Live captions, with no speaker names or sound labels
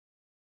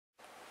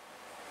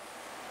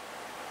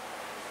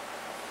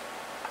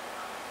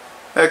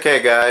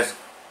Okay guys,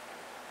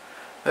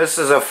 this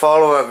is a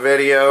follow-up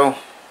video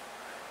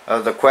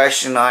of the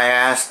question I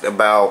asked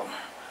about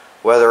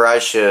whether I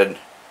should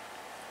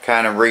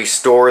kind of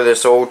restore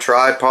this old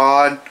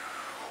tripod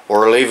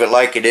or leave it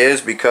like it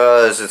is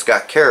because it's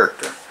got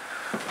character.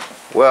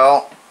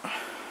 Well,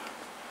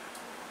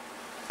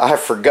 I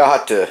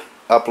forgot to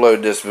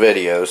upload this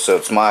video, so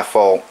it's my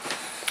fault,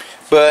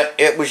 but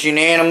it was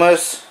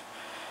unanimous.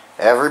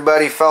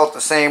 Everybody felt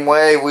the same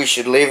way. We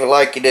should leave it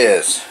like it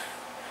is.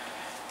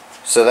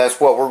 So that's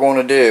what we're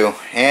going to do.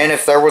 And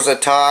if there was a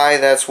tie,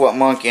 that's what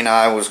Monkey and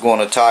I was going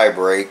to tie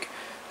break.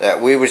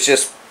 That we was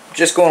just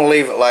going to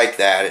leave it like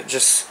that.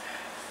 It's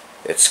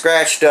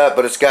scratched up,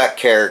 but it's got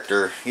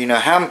character. You know,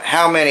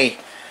 how many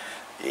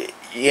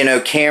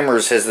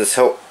cameras has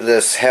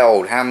this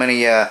held? How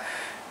many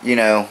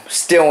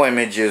still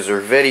images or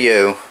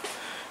video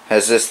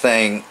has this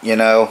thing?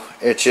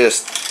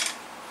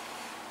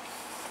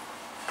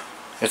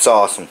 It's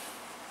awesome.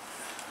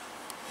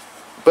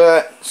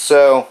 But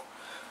so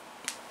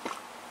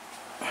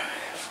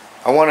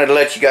I wanted to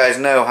let you guys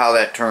know how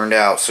that turned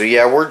out. So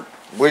yeah,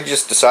 we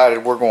just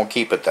decided we're going to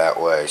keep it that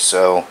way.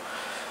 So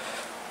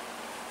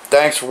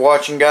thanks for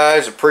watching,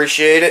 guys.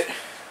 Appreciate it.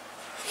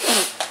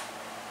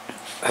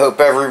 Hope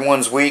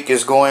everyone's week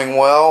is going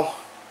well.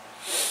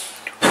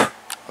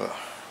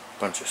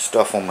 Bunch of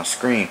stuff on my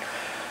screen.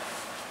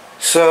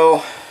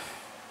 So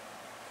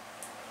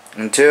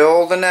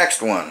until the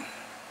next one,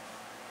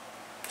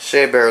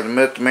 Shea Bear, the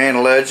myth, the man,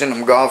 the legend.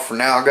 I'm gone for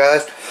now,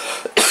 guys.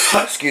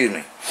 Excuse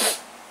me.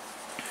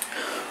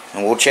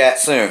 And we'll chat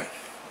soon.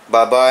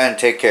 Bye-bye and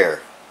take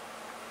care.